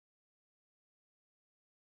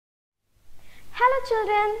Hi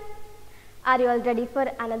children, are you all ready for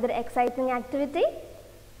another exciting activity?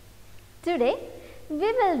 Today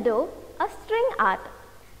we will do a string art,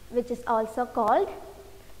 which is also called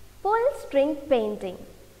pull string painting.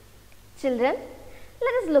 Children,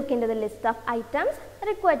 let us look into the list of items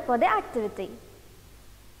required for the activity.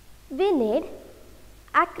 We need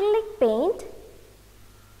acrylic paint,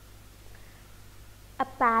 a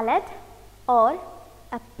palette or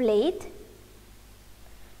a plate,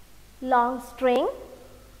 long string,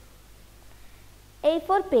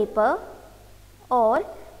 A4 paper or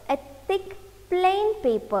a thick plain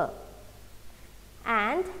paper,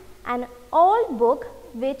 and an old book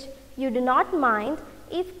which you do not mind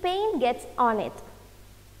if paint gets on it.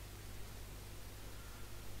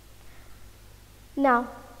 Now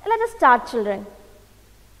let us start, children.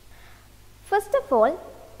 First of all,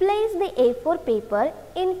 place the A4 paper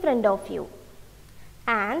in front of you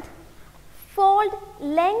and fold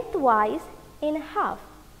lengthwise in half.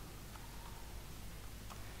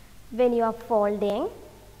 When you are folding,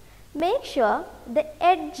 make sure the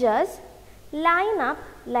edges line up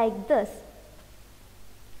like this.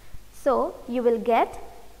 So you will get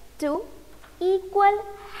two equal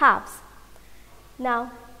halves.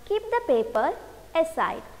 Now keep the paper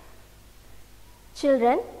aside.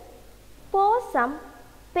 Children, pour some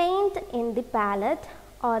paint in the palette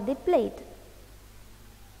or the plate.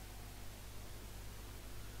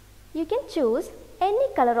 You can choose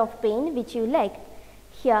any color of paint which you like.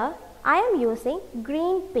 Here I am using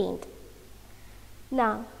green paint.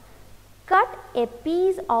 Now cut a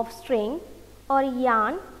piece of string or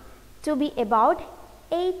yarn to be about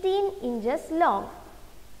 18 inches long.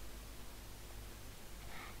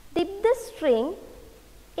 Dip the string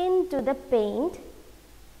into the paint,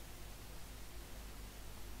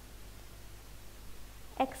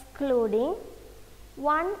 excluding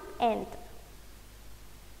one end.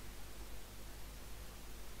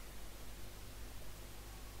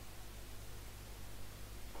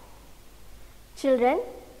 Children,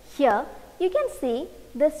 here you can see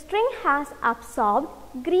the string has absorbed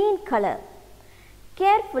green color.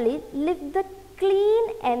 Carefully lift the clean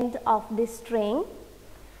end of the string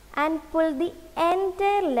and pull the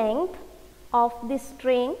entire length of the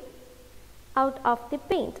string out of the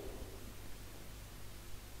paint.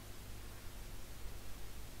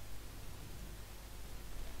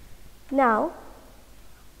 Now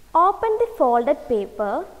open the folded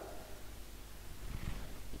paper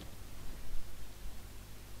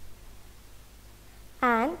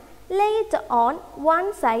and lay it on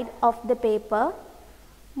one side of the paper,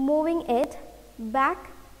 moving it back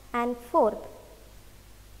and forth.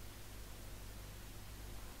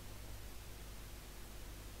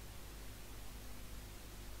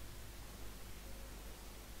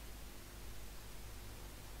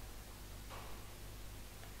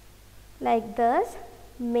 Like this,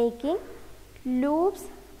 making loops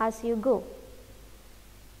as you go.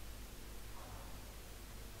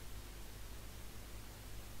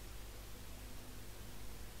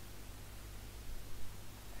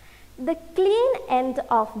 The clean end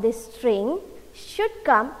of the string should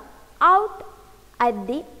come out at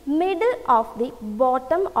the middle of the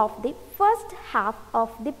bottom of the first half of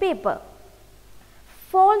the paper.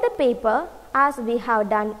 Fold the paper as we have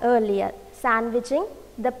done earlier, sandwiching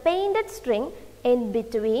the painted string in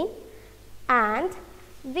between, and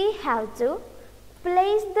we have to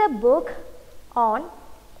place the book on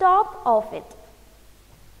top of it.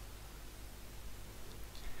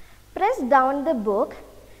 Press down the book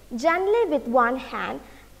gently with one hand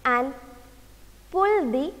and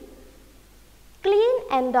pull the clean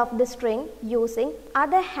end of the string using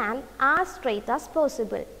other hand as straight as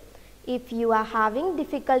possible. If you are having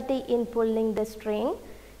difficulty in pulling the string,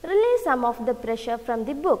 release some of the pressure from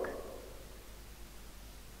the book.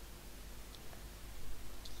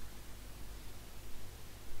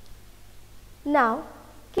 Now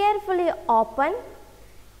carefully open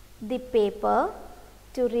the paper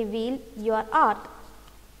to reveal your art.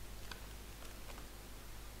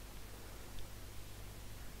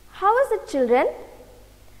 How is it, children?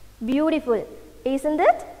 Beautiful, isn't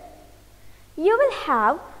it? You will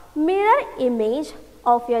have mirror image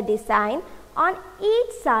of your design on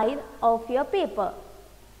each side of your paper.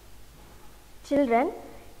 Children,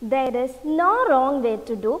 there is no wrong way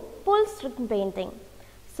to do pull string painting.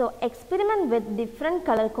 So experiment with different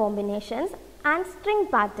color combinations and string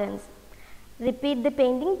patterns. Repeat the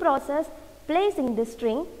painting process, placing the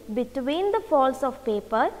string between the folds of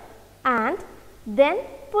paper and then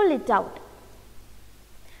pull it out.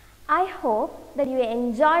 I hope that you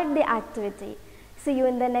enjoyed the activity. See you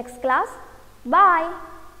in the next class. Bye.